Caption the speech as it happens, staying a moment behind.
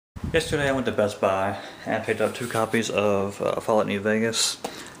Yesterday I went to Best Buy and picked up 2 copies of Fallout New Vegas.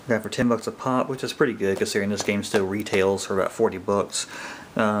 Got for $10 a pop, which is pretty good considering this game still retails for about 40 bucks,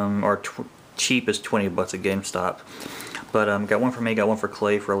 or cheap as 20 bucks at GameStop. But got one for me, got one for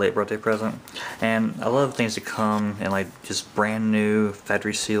Clay for a late birthday present. And I love things that come in like just brand new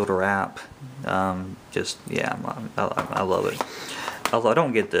factory sealed wrap. Yeah, I love it. Although I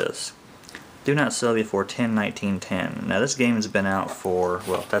don't get this. Do not sell before 10/19/10. Now this game has been out for,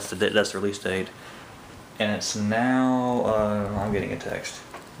 well, that's the release date, and it's now. I'm getting a text.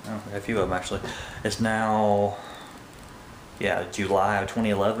 Oh, a few of them actually. It's now, yeah, July of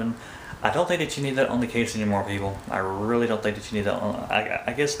 2011. I don't think that you need that on the case anymore, people. I really don't think that you need that on.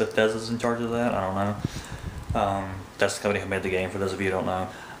 I guess Bethesda's in charge of that. I don't know. That's the company who made the game. For those of you who don't know.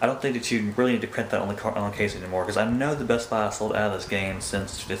 I don't think that you really need to print that on the case anymore, because I know the Best Buy sold out of this game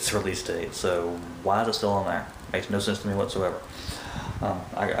since its release date, so why is it still on there? Makes no sense to me whatsoever.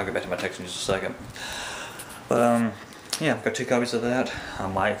 I'll get back to my text in just a second. But yeah, I've got 2 copies of that. I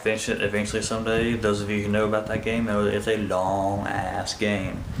might finish it eventually someday. Those of you who know about that game know it's a long ass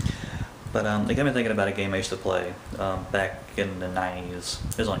game. But it got me thinking about a game I used to play back in the 90s.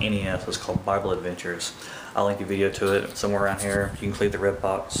 It was on NES. It was called Bible Adventures. I'll link a video to it somewhere around here. You can click the red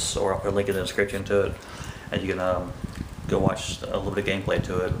box, or I'll put a link in the description to it, and you can go watch a little bit of gameplay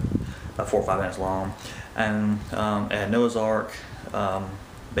to it, about 4 or 5 minutes long. And it had Noah's Ark,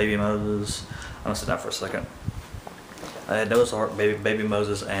 Baby Moses. I'm gonna sit down for a second. I had Noah's Ark, Baby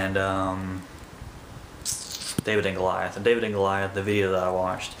Moses, and David and Goliath. And David and Goliath, the video that I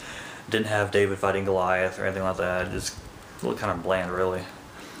watched, didn't have David fighting Goliath or anything like that. It just looked kind of bland, really.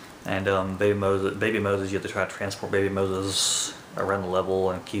 And Baby Moses, you have to try to transport Baby Moses around the level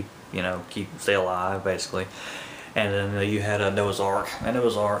and stay alive, basically. And then you had Noah's Ark. And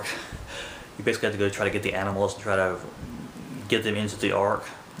Noah's Ark, you basically had to go try to get the animals and try to get them into the ark.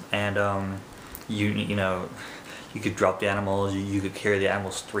 And you could drop the animals. You could carry the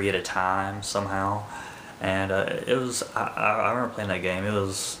animals 3 at a time somehow. And it was. I remember playing that game. It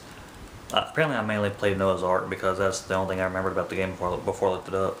was. Apparently I mainly played Noah's Ark because that's the only thing I remembered about the game before I looked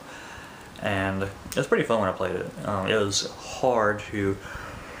it up. And it was pretty fun when I played it. It was hard to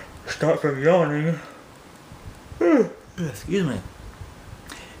stop from yawning. Excuse me.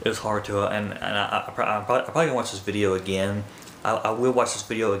 It was hard to, and I'm probably going to watch this video again. I will watch this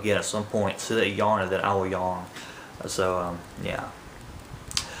video again at some point, so that yawn, and then I will yawn. So, yeah.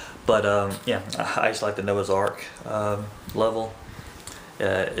 But, yeah, I just like the Noah's Ark level.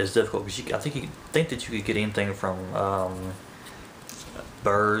 Is difficult because I think that you could get anything from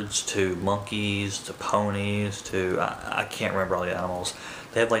birds to monkeys to ponies to I can't remember all the animals.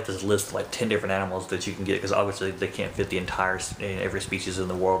 They have like this list of like 10 different animals that you can get, because obviously they can't fit the entire every species in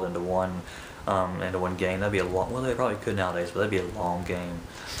the world into one game. That'd be a long. Well, they probably could nowadays, but that'd be a long game.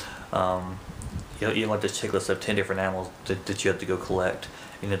 You have like this checklist of 10 different animals that you have to go collect.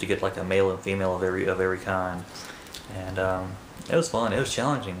 You have to get like a male and female of every kind, and it was fun. It was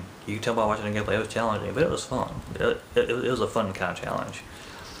challenging. You can tell by watching the gameplay. It was challenging, but it was fun. It was a fun kind of challenge.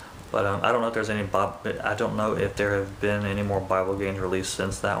 But I don't know if there's any I don't know if there have been any more Bible games released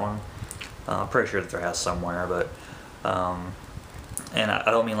since that one. I'm pretty sure that there has somewhere, but and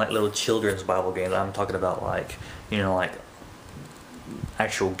I don't mean like little children's Bible games. I'm talking about like like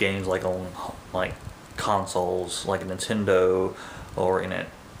actual games like on like consoles, like a Nintendo or in it,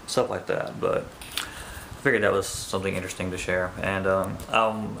 stuff like that. But I figured that was something interesting to share, and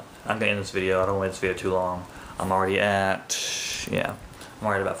I'm gonna end this video. I don't want to make this video too long. I'm already at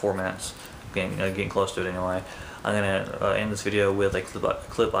about 4 minutes, getting close to it anyway. I'm gonna end this video with a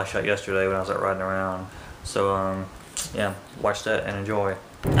clip I shot yesterday when I was out riding around. So yeah, watch that and enjoy.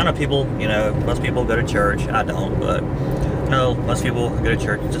 I know people, most people go to church. I don't, but no, most people go to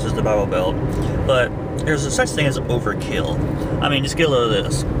church. This is the Bible Belt, but there's a such thing as overkill. I mean, just get a load of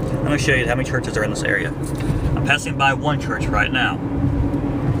this. I'm going to show you how many churches are in this area. I'm passing by one church right now.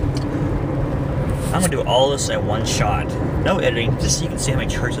 I'm going to do all this in one shot. No editing, just so you can see how many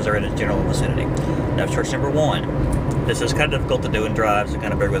churches are in the general vicinity. Now, church number 1. This is kind of difficult to do in drive, so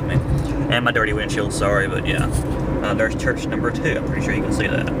kind of bear with me. And my dirty windshield, sorry, but yeah. There's church number 2. I'm pretty sure you can see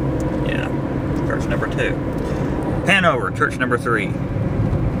that. Yeah, church number 2. Pan over, church number 3.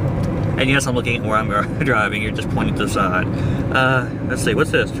 And yes, I'm looking at where I'm driving. You're just pointing to the side. Let's see, what's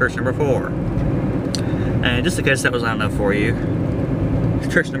this? Church number 4. And just in case that was not enough for you,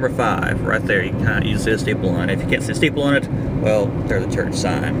 church number 5, right there. You can see a steeple on it. If you can't see a steeple on it, well, there's a church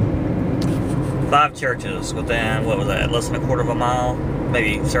sign. 5 churches within, what was that, less than a quarter of a mile?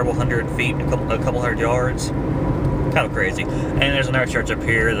 Maybe several hundred feet, a couple hundred yards. Kind of crazy. And there's another church up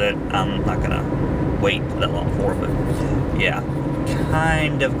here that I'm not gonna wait that long for, but yeah.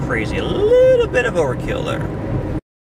 kind of crazy. A little bit of overkill there.